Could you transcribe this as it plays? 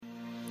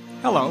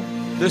Hello,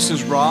 this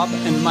is Rob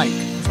and Mike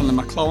from the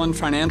McClellan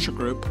Financial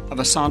Group of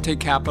Asante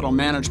Capital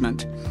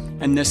Management,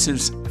 and this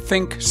is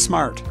Think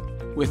Smart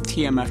with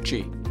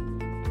TMFG.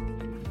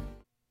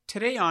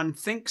 Today on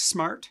Think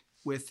Smart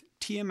with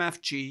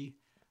TMFG,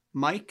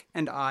 Mike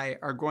and I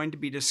are going to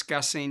be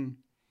discussing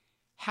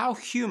how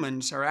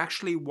humans are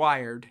actually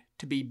wired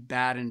to be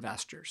bad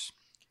investors.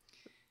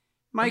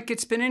 Mike,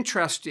 it's been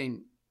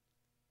interesting.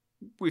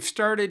 We've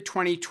started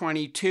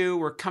 2022.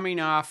 We're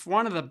coming off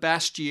one of the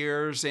best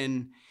years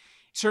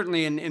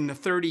certainly in the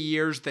 30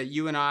 years that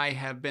you and I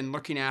have been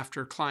looking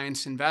after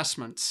clients'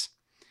 investments.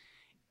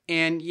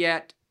 And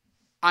yet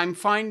I'm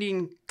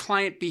finding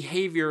client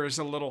behavior is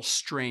a little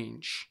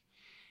strange.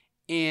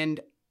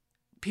 And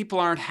people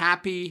aren't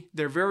happy.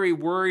 They're very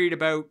worried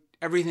about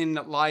everything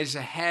that lies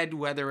ahead,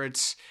 whether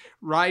it's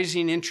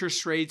rising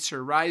interest rates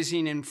or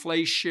rising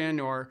inflation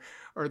or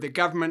the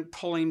government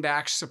pulling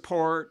back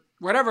support,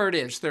 whatever it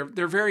is. They're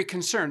very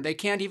concerned. They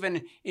can't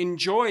even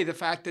enjoy the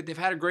fact that they've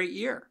had a great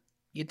year.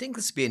 You'd think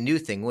this would be a new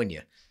thing, wouldn't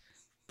you?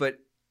 But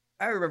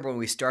I remember when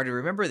we started,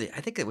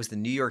 I think it was the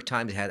New York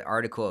Times had an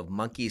article of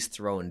monkeys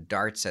throwing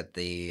darts at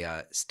the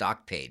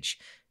stock page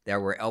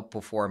that were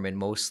outperforming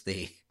most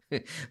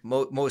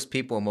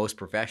people and most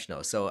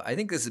professionals. So I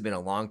think this has been a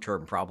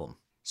long-term problem.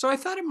 So I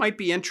thought it might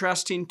be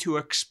interesting to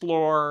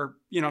explore,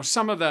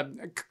 some of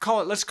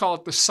let's call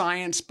it the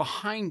science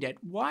behind it.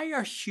 Why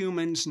are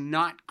humans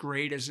not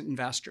great as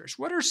investors?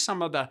 What are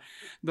some of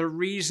the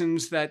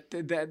reasons that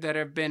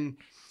have been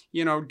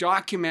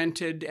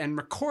documented and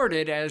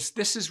recorded as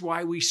this is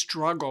why we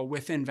struggle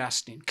with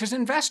investing? Because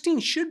investing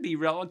should be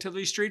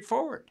relatively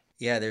straightforward.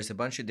 Yeah, there's a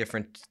bunch of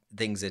different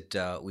things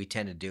that we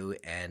tend to do.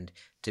 And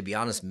to be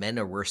honest, men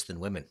are worse than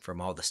women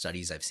from all the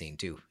studies I've seen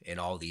too in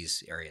all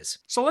these areas.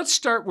 So let's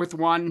start with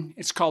one.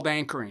 It's called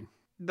anchoring.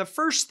 The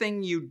first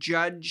thing you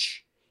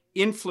judge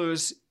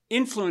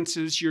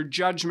influences your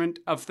judgment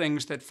of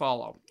things that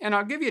follow. And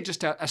I'll give you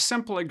just a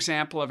simple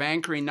example of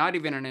anchoring, not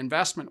even an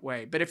investment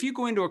way. But if you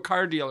go into a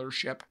car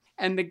dealership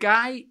and the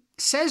guy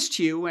says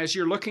to you as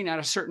you're looking at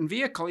a certain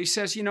vehicle, he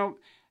says,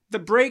 the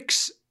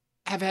brakes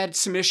have had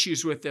some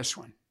issues with this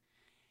one.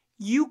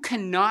 You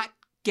cannot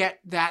get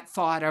that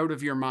thought out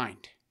of your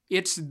mind.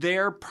 It's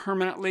there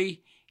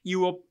permanently.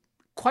 You will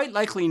quite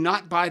likely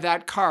not buy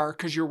that car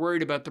because you're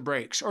worried about the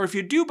brakes. Or if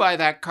you do buy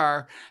that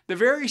car, the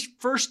very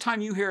first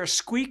time you hear a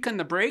squeak on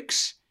the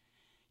brakes,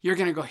 you're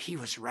going to go, he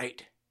was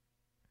right.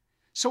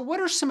 So what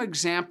are some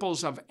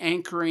examples of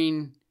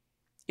anchoring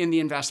in the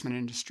investment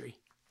industry?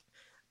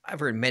 I've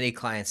heard many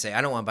clients say,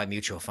 I don't want to buy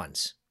mutual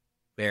funds.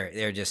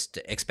 They're just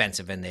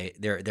expensive and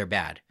they're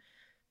bad.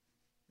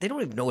 They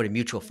don't even know what a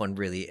mutual fund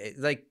really,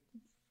 like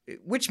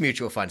which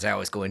mutual funds I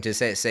always go into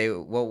say,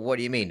 well, what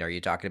do you mean? Are you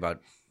talking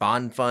about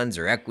bond funds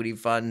or equity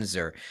funds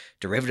or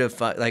derivative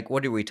funds? Like,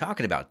 what are we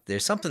talking about?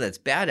 There's something that's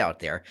bad out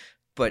there,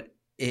 but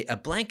a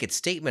blanket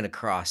statement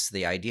across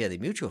the idea of the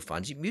mutual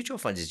funds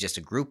is just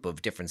a group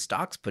of different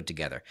stocks put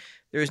together.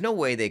 There's no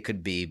way they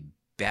could be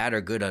bad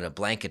or good on a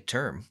blanket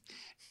term.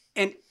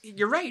 And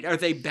you're right. Are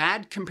they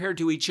bad compared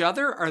to each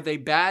other? Are they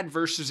bad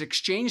versus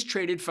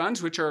exchange-traded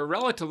funds, which are a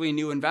relatively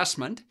new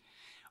investment?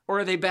 Or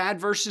are they bad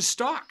versus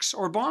stocks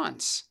or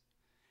bonds?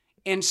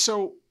 And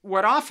so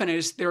what often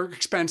is they're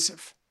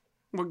expensive.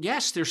 Well,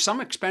 yes, there's some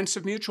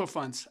expensive mutual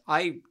funds.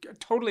 I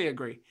totally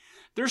agree.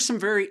 There's some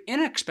very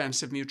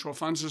inexpensive mutual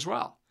funds as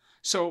well.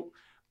 So,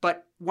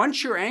 but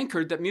once you're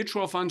anchored that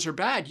mutual funds are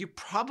bad, you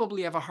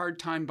probably have a hard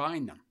time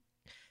buying them.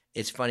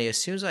 It's funny, as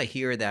soon as I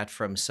hear that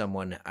from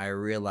someone, I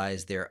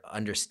realize their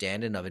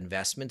understanding of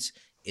investments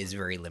is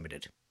very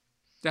limited.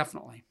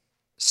 Definitely.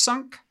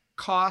 Sunk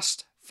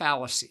cost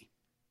fallacy.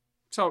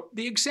 So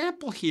the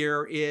example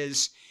here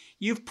is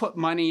you've put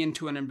money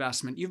into an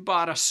investment. You've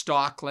bought a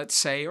stock, let's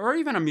say, or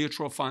even a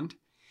mutual fund,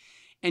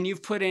 and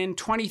you've put in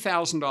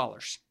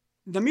 $20,000.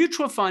 The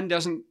mutual fund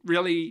doesn't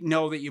really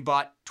know that you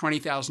bought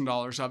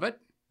 $20,000 of it.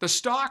 The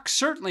stock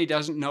certainly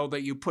doesn't know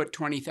that you put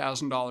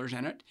 $20,000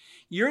 in it.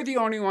 You're the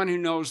only one who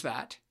knows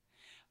that.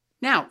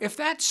 Now, if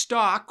that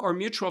stock or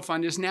mutual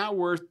fund is now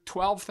worth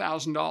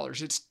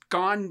 $12,000, it's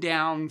gone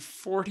down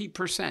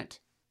 40%.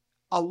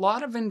 A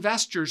lot of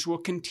investors will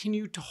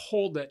continue to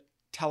hold it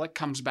till it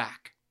comes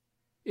back.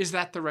 Is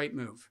that the right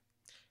move?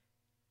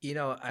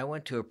 I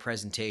went to a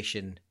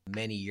presentation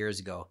many years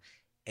ago,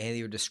 and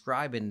they were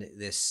describing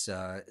this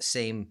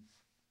same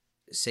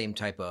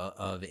type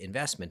of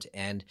investment,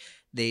 and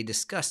they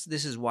discussed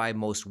this is why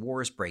most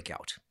wars break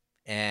out.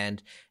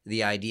 And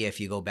the idea, if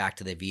you go back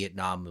to the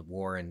Vietnam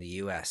War in the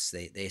U.S.,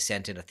 they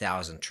sent in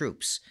 1,000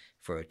 troops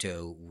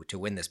to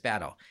win this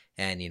battle,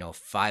 and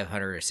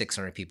 500 or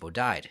 600 people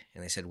died,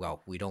 and they said,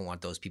 well, we don't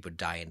want those people to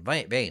die in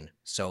vain,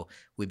 so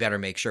we better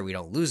make sure we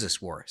don't lose this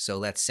war, so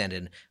let's send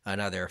in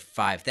another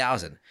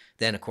 5,000.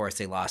 Then of course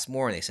they lost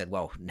more, and they said,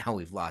 well, now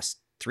we've lost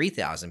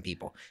 3,000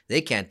 people,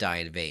 they can't die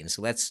in vain,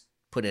 so let's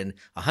put in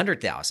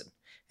 100,000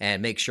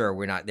 and make sure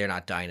they're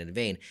not dying in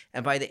vain.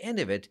 And by the end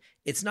of it,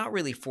 it's not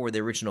really for the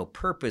original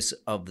purpose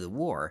of the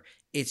war.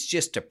 It's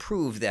just to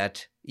prove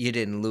that you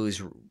didn't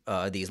lose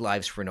these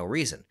lives for no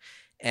reason.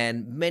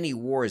 And many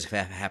wars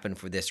have happened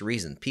for this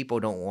reason. People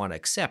don't want to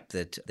accept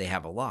that they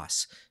have a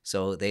loss.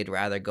 So they'd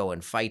rather go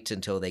and fight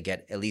until they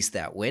get at least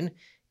that win,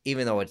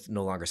 even though it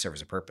no longer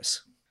serves a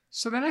purpose.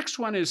 So the next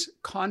one is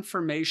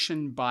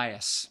confirmation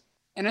bias.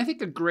 And I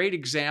think a great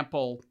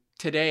example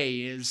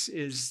today is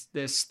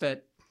this,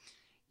 that,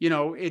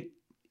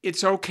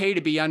 it's okay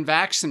to be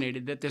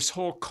unvaccinated, that this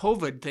whole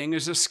COVID thing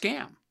is a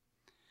scam.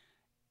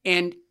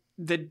 And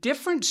the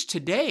difference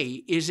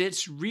today is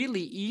it's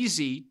really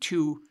easy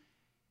to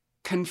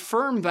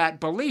confirm that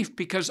belief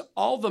because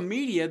all the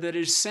media that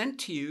is sent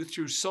to you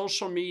through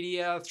social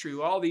media,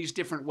 through all these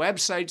different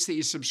websites that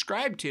you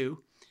subscribe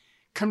to,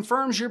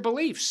 confirms your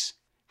beliefs.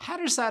 How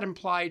does that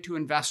apply to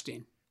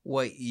investing?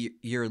 Well,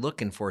 you're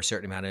looking for a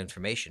certain amount of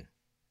information.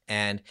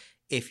 And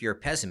if you're a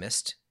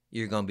pessimist,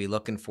 you're going to be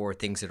looking for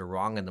things that are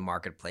wrong in the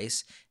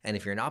marketplace. And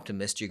if you're an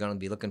optimist, you're going to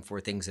be looking for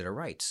things that are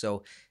right.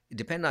 So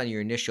depending on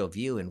your initial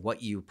view and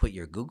what you put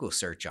your Google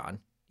search on,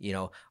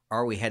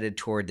 are we headed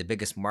toward the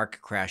biggest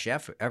market crash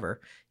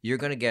ever? You're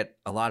going to get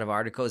a lot of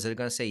articles that are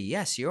going to say,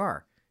 yes, you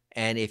are.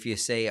 And if you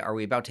say, are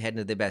we about to head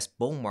into the best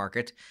bull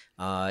market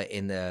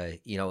in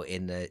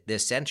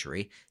this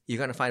century, you're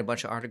going to find a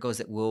bunch of articles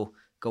that will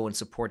go and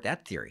support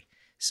that theory.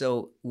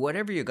 So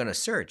whatever you're going to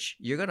search,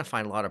 you're going to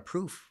find a lot of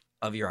proof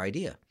of your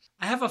idea.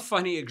 I have a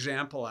funny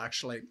example,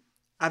 actually.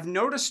 I've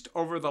noticed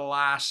over the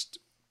last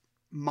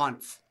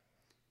month,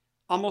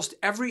 almost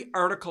every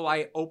article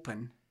I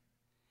open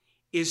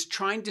is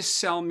trying to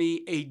sell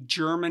me a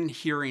German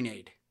hearing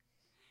aid.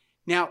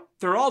 Now,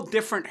 they're all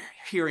different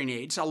hearing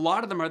aids. A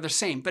lot of them are the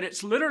same, but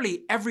it's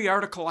literally every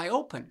article I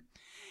open.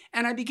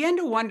 And I began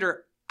to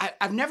wonder,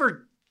 I've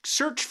never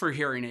searched for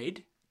hearing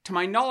aid. To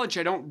my knowledge,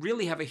 I don't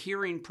really have a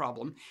hearing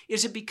problem.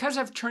 Is it because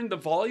I've turned the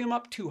volume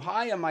up too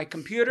high on my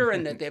computer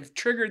and that they've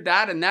triggered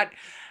that and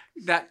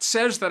that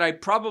says that I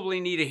probably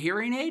need a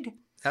hearing aid?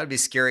 That would be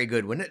scary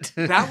good, wouldn't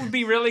it? That would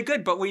be really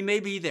good, but we may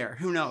be there.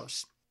 Who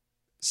knows?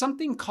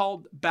 Something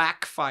called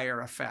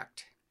backfire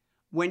effect.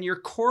 When your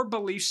core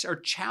beliefs are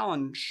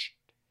challenged,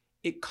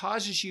 it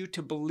causes you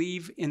to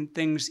believe in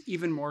things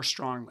even more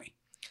strongly.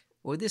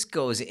 Well, this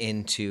goes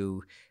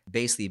into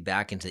basically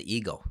back into the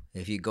ego.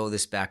 If you go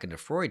this back into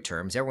Freud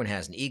terms, everyone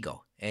has an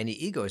ego. And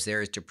the ego is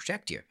there is to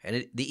protect you.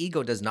 And the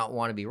ego does not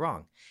want to be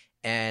wrong.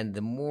 And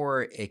the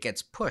more it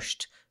gets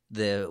pushed,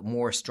 the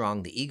more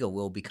strong the ego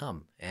will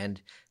become.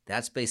 And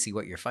that's basically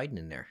what you're fighting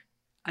in there.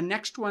 A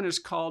next one is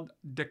called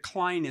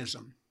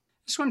declinism.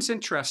 This one's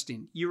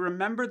interesting. You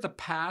remember the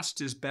past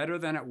is better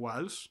than it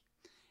was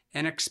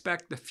and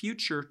expect the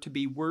future to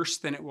be worse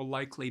than it will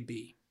likely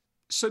be.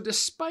 So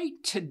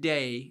despite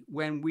today,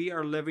 when we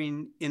are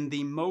living in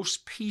the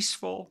most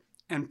peaceful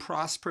and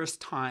prosperous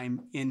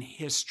time in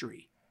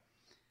history,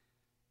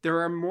 there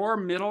are more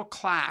middle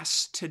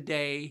class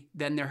today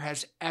than there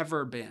has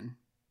ever been.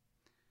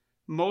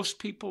 Most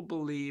people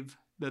believe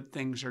that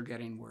things are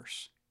getting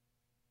worse.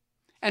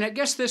 And I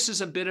guess this is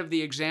a bit of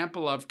the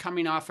example of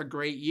coming off a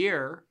great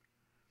year,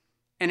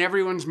 and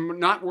everyone's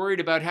not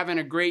worried about having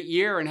a great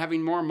year and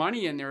having more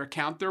money in their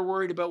account. They're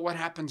worried about what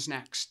happens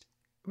next.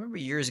 Remember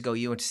years ago,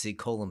 you went to see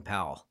Colin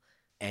Powell,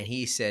 and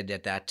he said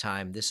at that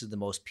time, this is the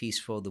most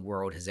peaceful the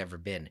world has ever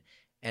been.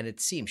 And it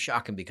seemed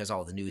shocking because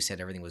all the news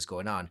said everything was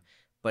going on.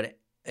 But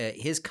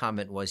his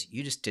comment was,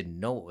 you just didn't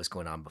know what was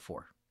going on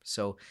before.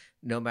 So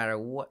no matter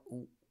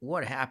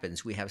what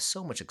happens, we have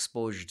so much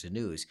exposure to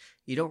news.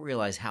 You don't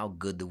realize how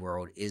good the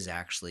world is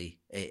actually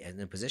in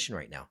a position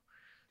right now.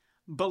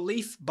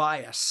 Belief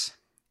bias.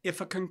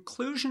 If a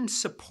conclusion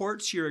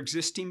supports your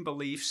existing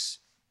beliefs,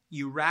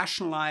 you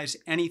rationalize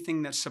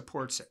anything that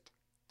supports it.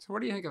 So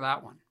what do you think of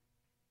that one?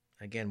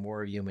 Again,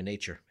 more of human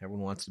nature.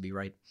 Everyone wants to be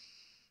right.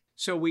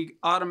 So we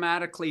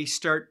automatically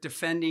start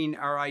defending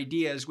our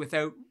ideas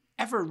without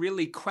ever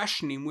really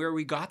questioning where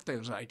we got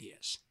those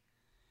ideas.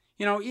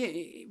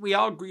 We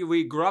all agree,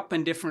 we grew up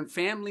in different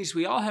families.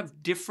 We all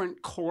have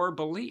different core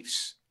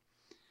beliefs.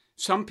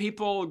 Some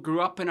people grew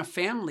up in a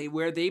family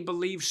where they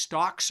believe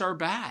stocks are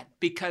bad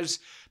because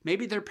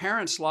maybe their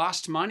parents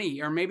lost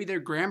money or maybe their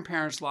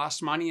grandparents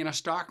lost money in a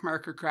stock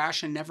market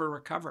crash and never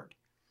recovered.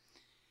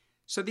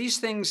 So these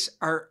things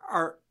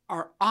are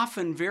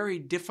often very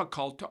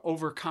difficult to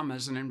overcome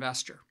as an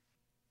investor.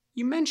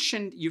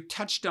 You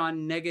touched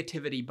on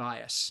negativity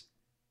bias.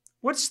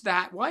 What's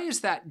that? Why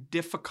is that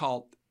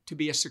difficult to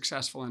be a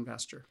successful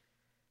investor?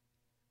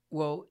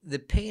 Well, the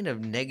pain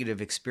of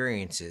negative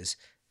experiences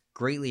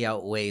greatly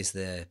outweighs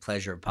the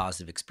pleasure of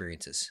positive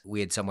experiences.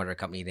 We had someone at our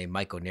company named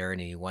Mike O'Nairn,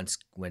 and he once,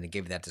 when he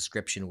gave that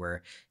description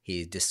where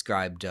he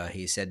described,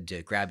 he said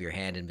to grab your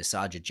hand and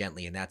massage it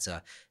gently, and that's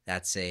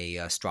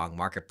a strong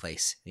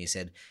marketplace. And he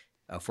said,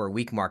 for a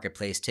weak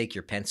marketplace, take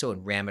your pencil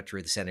and ram it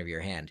through the center of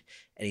your hand.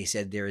 And he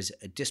said there's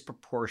a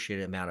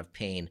disproportionate amount of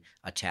pain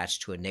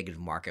attached to a negative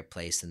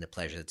marketplace than the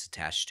pleasure that's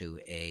attached to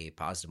a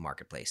positive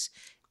marketplace.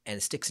 And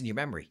it sticks in your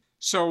memory.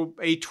 So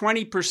a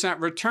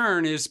 20%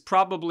 return is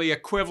probably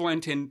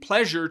equivalent in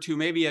pleasure to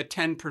maybe a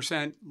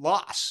 10%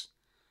 loss,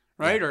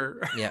 right?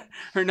 Yeah.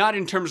 Or not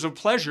in terms of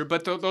pleasure,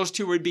 but those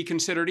two would be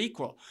considered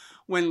equal.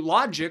 when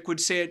logic would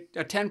say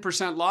a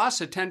 10%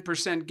 loss, a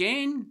 10%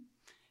 gain,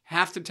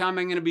 half the time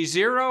I'm going to be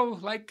zero.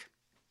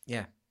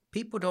 Yeah.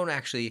 People don't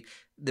actually,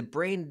 the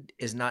brain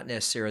is not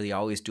necessarily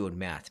always doing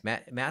math.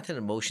 Math and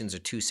emotions are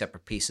two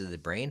separate pieces of the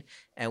brain.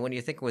 And when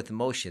you're thinking with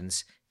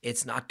emotions,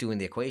 it's not doing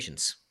the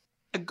equations.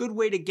 A good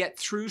way to get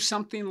through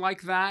something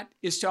like that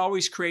is to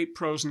always create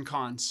pros and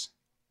cons.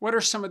 What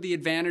are some of the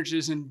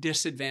advantages and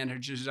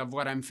disadvantages of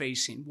what I'm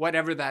facing,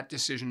 whatever that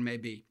decision may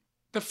be?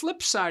 The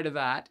flip side of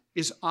that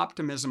is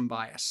optimism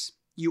bias.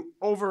 You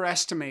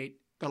overestimate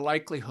the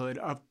likelihood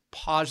of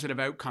positive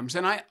outcomes.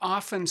 And I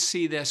often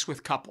see this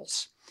with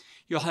couples.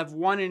 You'll have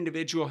one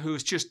individual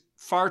who's just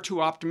far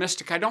too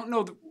optimistic. I don't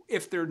know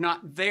if they're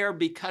not there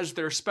because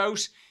their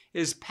spouse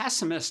is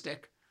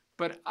pessimistic,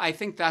 but I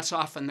think that's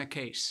often the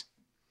case.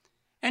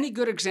 Any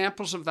good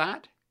examples of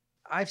that?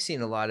 I've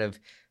seen a lot of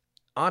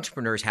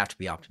entrepreneurs have to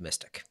be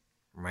optimistic,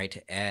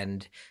 right?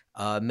 And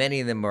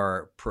many of them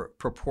are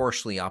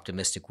proportionally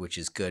optimistic, which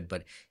is good.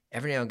 But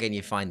every now and again,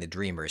 you find the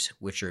dreamers,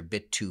 which are a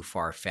bit too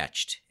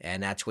far-fetched.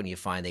 And that's when you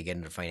find they get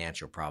into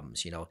financial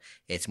problems.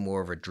 It's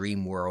more of a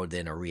dream world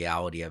than a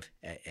reality of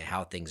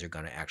how things are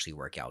going to actually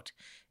work out.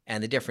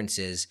 And the difference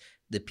is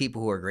the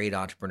people who are great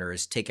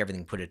entrepreneurs take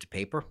everything, put it to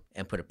paper,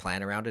 and put a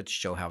plan around it to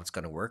show how it's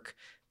going to work.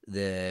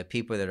 The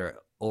people that are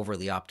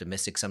overly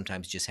optimistic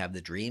sometimes just have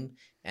the dream,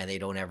 and they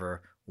don't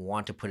ever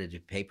want to put it to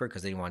paper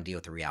because they don't want to deal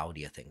with the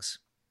reality of things.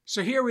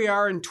 So here we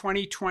are in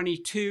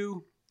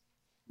 2022.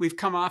 We've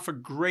come off a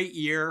great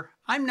year.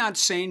 I'm not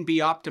saying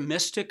be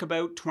optimistic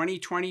about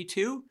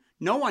 2022.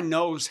 No one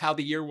knows how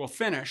the year will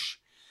finish,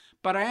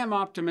 but I am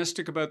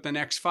optimistic about the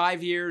next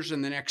 5 years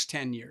and the next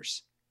 10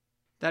 years.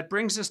 That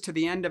brings us to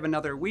the end of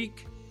another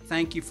week.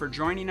 Thank you for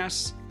joining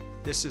us.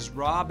 This is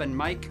Rob and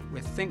Mike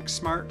with Think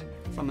Smart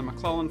from the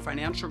McClellan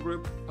Financial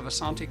Group of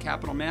Assante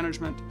Capital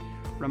Management,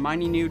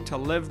 reminding you to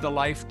live the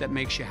life that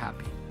makes you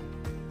happy.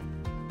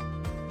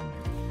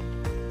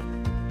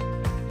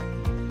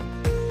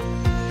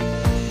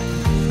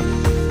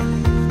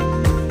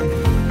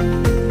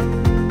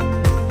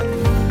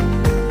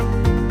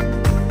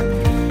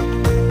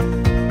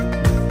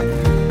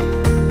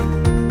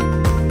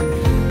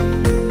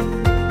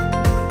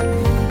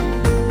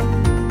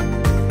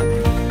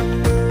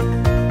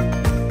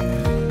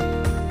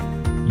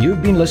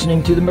 You've been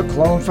listening to the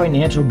McClellan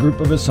Financial Group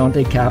of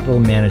Assante Capital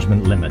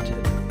Management Limited.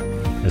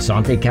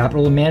 Assante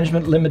Capital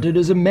Management Limited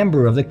is a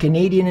member of the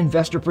Canadian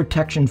Investor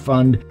Protection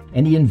Fund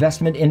and the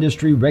Investment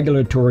Industry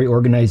Regulatory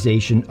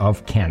Organization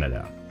of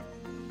Canada.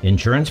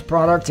 Insurance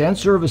products and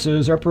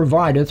services are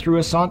provided through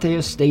Assante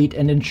Estate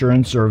and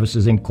Insurance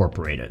Services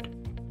Incorporated.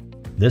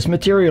 This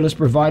material is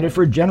provided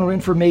for general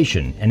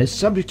information and is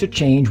subject to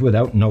change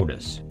without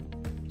notice.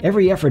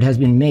 Every effort has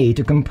been made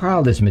to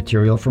compile this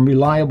material from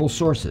reliable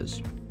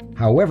sources.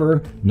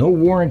 However, no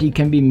warranty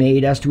can be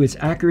made as to its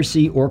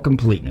accuracy or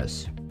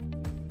completeness.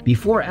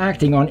 Before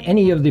acting on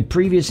any of the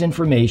previous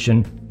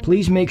information,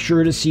 please make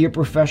sure to see a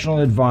professional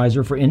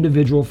advisor for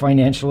individual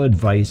financial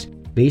advice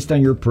based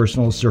on your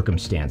personal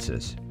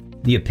circumstances.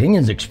 The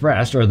opinions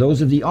expressed are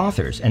those of the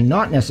authors and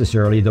not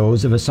necessarily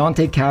those of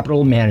Assante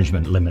Capital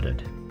Management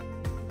Limited.